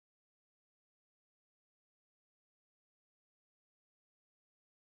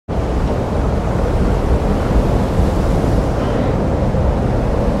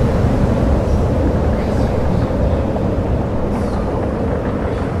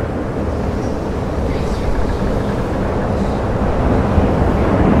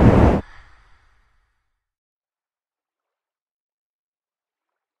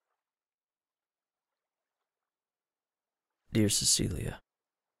Dear Cecilia,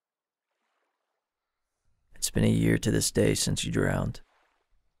 it's been a year to this day since you drowned.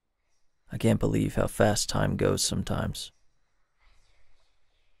 I can't believe how fast time goes sometimes.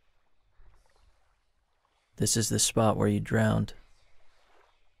 This is the spot where you drowned.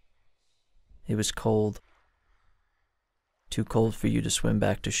 It was cold. Too cold for you to swim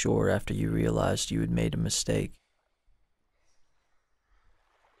back to shore after you realized you had made a mistake.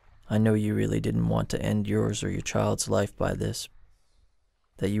 I know you really didn't want to end yours or your child's life by this,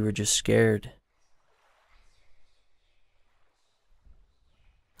 that you were just scared.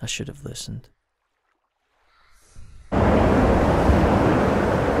 I should have listened.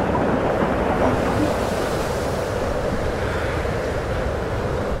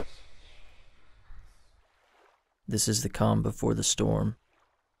 This is the calm before the storm.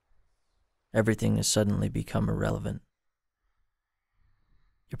 Everything has suddenly become irrelevant.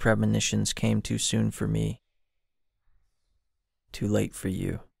 Your premonitions came too soon for me, too late for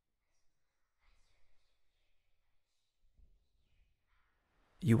you.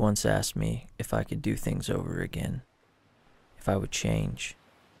 You once asked me if I could do things over again, if I would change.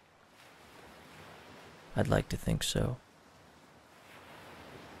 I'd like to think so.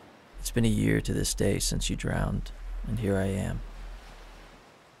 It's been a year to this day since you drowned, and here I am.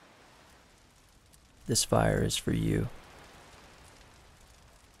 This fire is for you,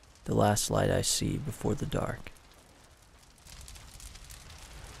 the last light I see before the dark.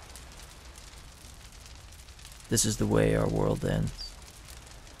 This is the way our world ends.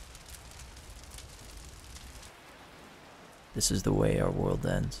 This is the way our world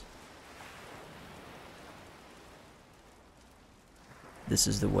ends. This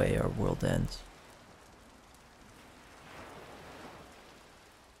is the way our world ends.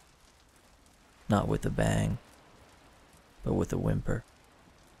 Not with a bang, but with a whimper.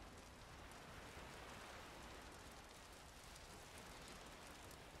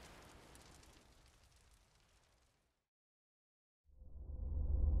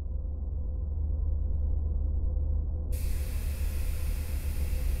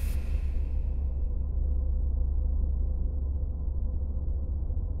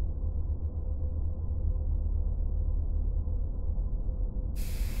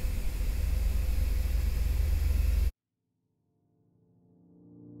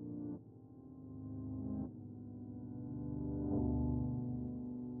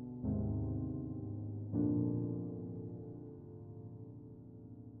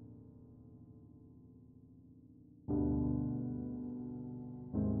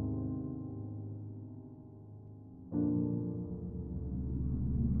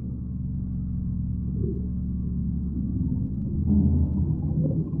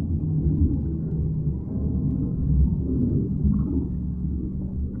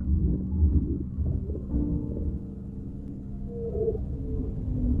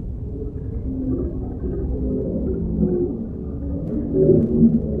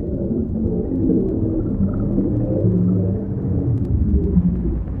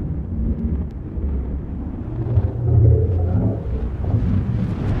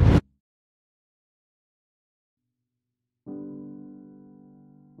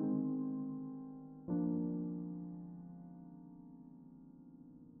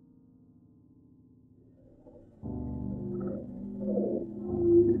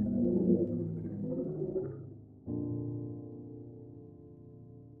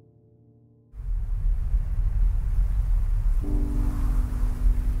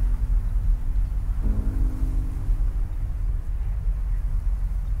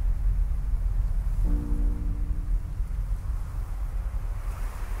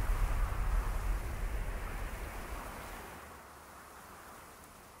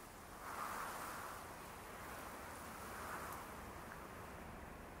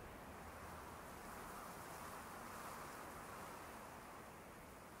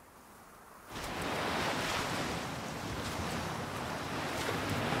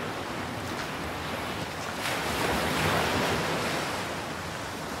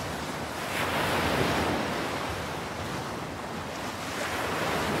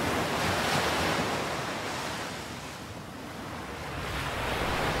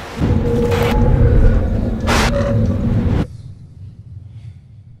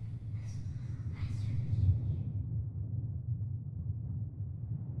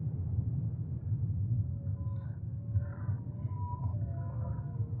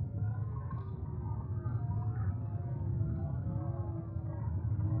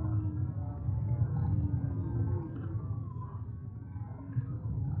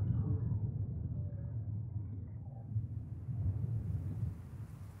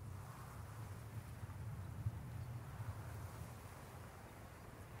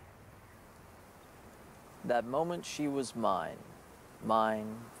 That moment she was mine,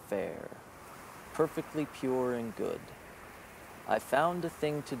 mine fair, perfectly pure and good. I found a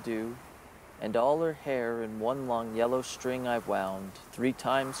thing to do, and all her hair in one long yellow string I wound 3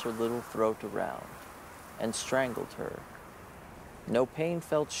 times her little throat around, and strangled her. No pain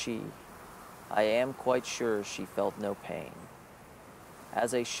felt she, I am quite sure she felt no pain.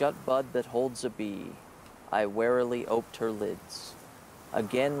 As a shut bud that holds a bee, I warily oped her lids.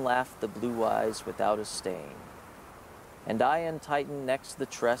 Again laughed the blue eyes without a stain. And I untightened next the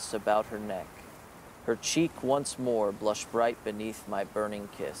tress about her neck. Her cheek once more blushed bright beneath my burning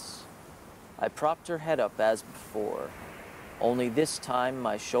kiss. I propped her head up as before, only this time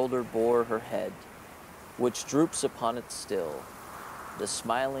my shoulder bore her head, which droops upon it still, the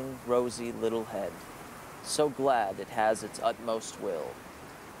smiling, rosy little head, so glad it has its utmost will,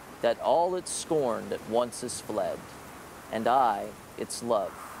 that all its scorned at once is fled, and I, its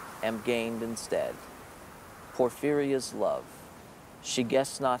love, am gained instead. Porphyria's love, she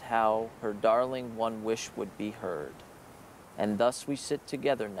guessed not how her darling one wish would be heard, and thus we sit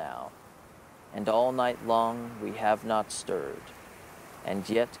together now, and all night long we have not stirred, and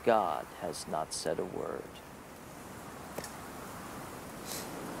yet God has not said a word.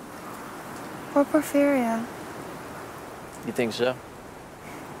 Poor Porphyria. You think so?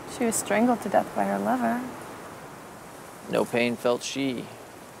 She was strangled to death by her lover. No pain felt she,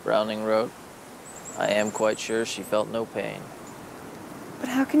 Browning wrote. I am quite sure she felt no pain. But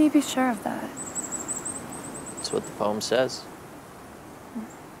how can you be sure of that? That's what the poem says.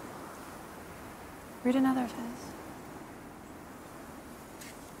 Read another of his.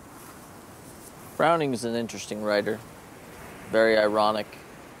 Browning is an interesting writer, very ironic.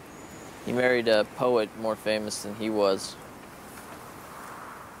 He married a poet more famous than he was.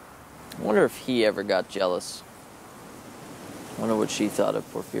 I wonder if he ever got jealous. I wonder what she thought of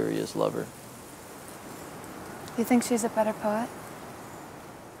Porphyria's lover. You think she's a better poet?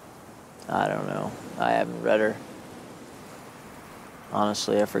 I don't know. I haven't read her.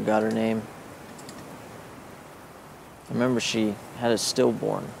 Honestly, I forgot her name. I remember she had a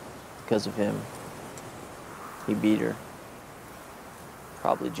stillborn because of him. He beat her.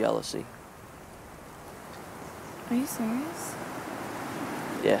 Probably jealousy. Are you serious?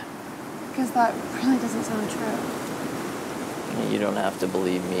 Yeah. Because that really doesn't sound true. You don't have to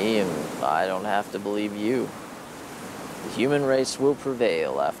believe me, and I don't have to believe you. The human race will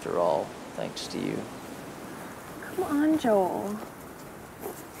prevail, after all, thanks to you. Come on, Joel.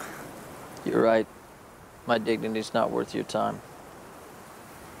 You're right. My dignity's not worth your time.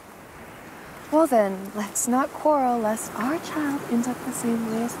 Well then, let's not quarrel lest our child ends up the same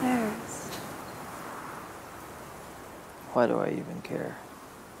way as theirs. Why do I even care?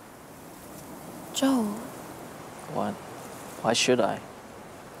 Joel. What? Why should I?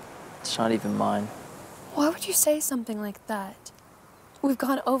 It's not even mine. Why would you say something like that? We've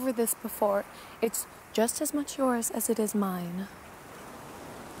gone over this before. It's just as much yours as it is mine.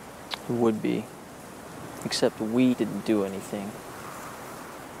 It would be. Except we didn't do anything.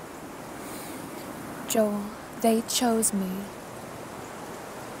 Joel, they chose me.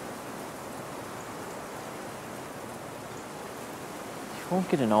 You won't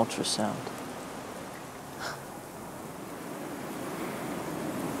get an ultrasound.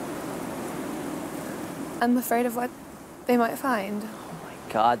 I'm afraid of what they might find. Oh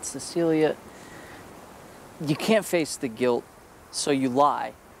my God, Cecilia. You can't face the guilt, so you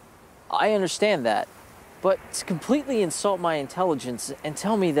lie. I understand that. But to completely insult my intelligence and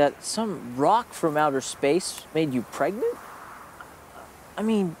tell me that some rock from outer space made you pregnant? I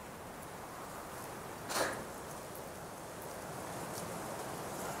mean...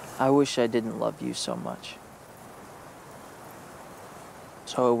 I wish I didn't love you so much.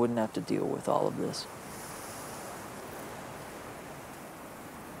 So I wouldn't have to deal with all of this.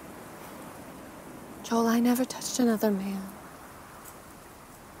 Joel, I never touched another man.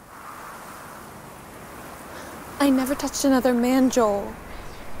 I never touched another man, Joel.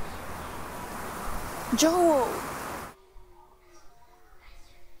 Joel!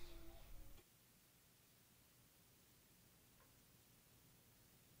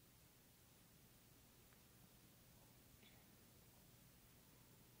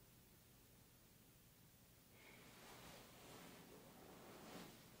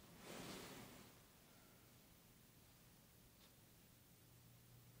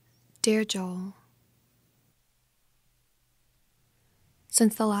 Dear Joel,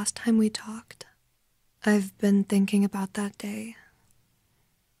 since the last time we talked, I've been thinking about that day.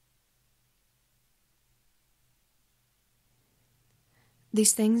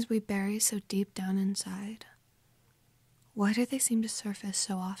 These things we bury so deep down inside, why do they seem to surface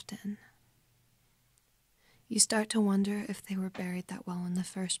so often? you start to wonder if they were buried that well in the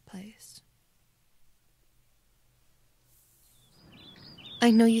first place. I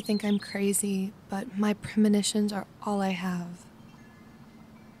know you think I'm crazy, but my premonitions are all I have.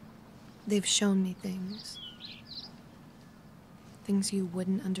 They've shown me things. Things you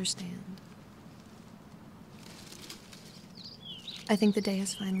wouldn't understand. I think the day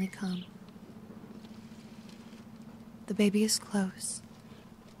has finally come. The baby is close.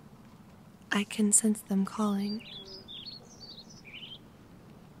 I can sense them calling.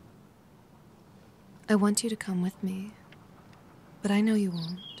 I want you to come with me, but I know you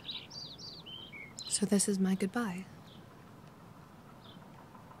won't. So this is my goodbye.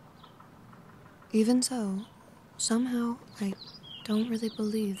 Even so, somehow I don't really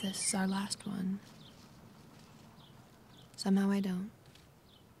believe this is our last one. Somehow I don't.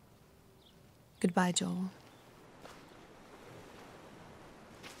 Goodbye, Joel.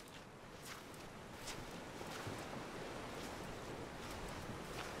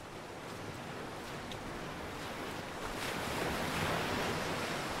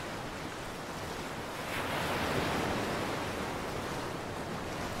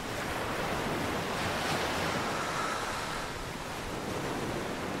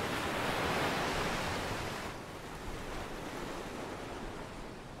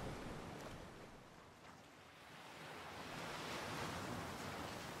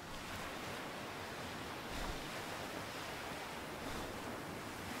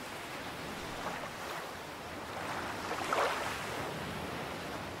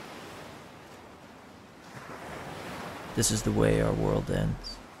 This is the way our world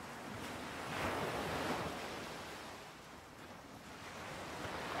ends.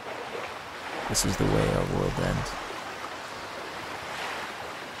 This is the way our world ends.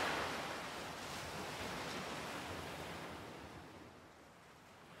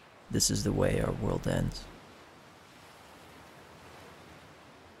 This is the way our world ends.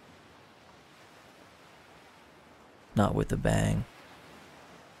 Not with a bang.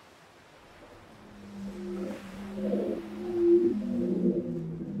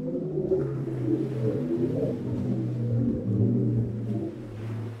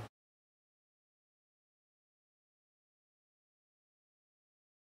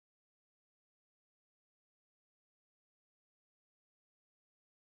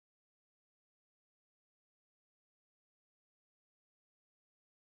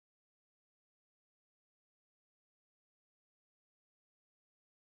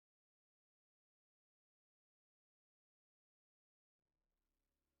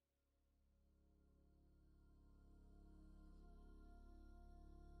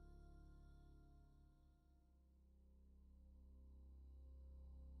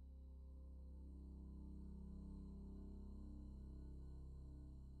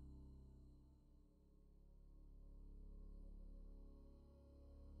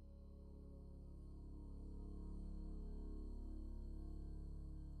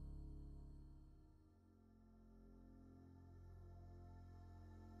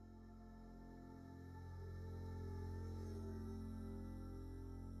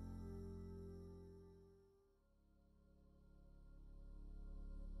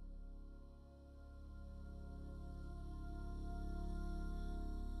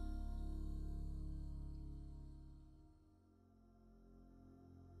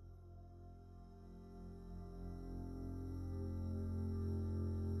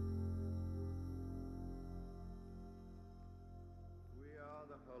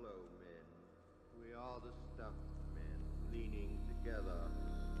 Hollow men, we are the stuffed men, leaning together,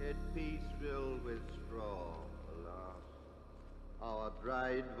 headpiece filled with straw, alas. Our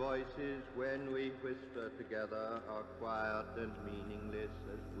dried voices, when we whisper together, are quiet and meaningless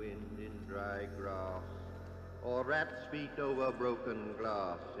as wind in dry grass, or rat's feet over broken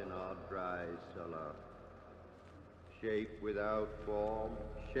glass in our dry cellar. Shape without form,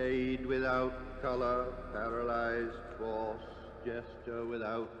 shade without color, paralyzed force, gesture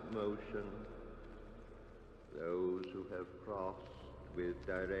without motion. Those who have crossed with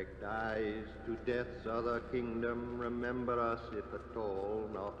direct eyes to death's other kingdom remember us, if at all,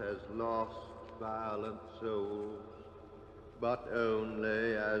 not as lost, violent souls, but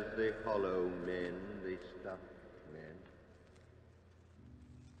only as the hollow men, the stuffed men.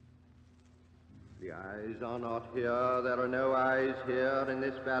 The eyes are not here, there are no eyes here, in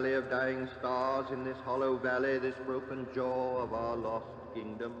this valley of dying stars, in this hollow valley, this broken jaw of our lost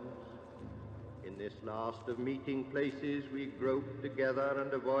kingdoms. In this last of meeting places we grope together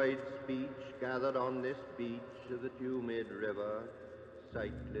and avoid speech, gathered on this beach of the tumid river,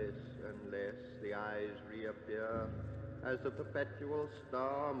 sightless unless the eyes reappear. as the perpetual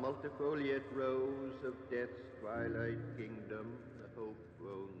star multifoliate rose of death's twilight kingdom, the hope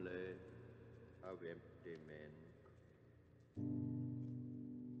only of empty men.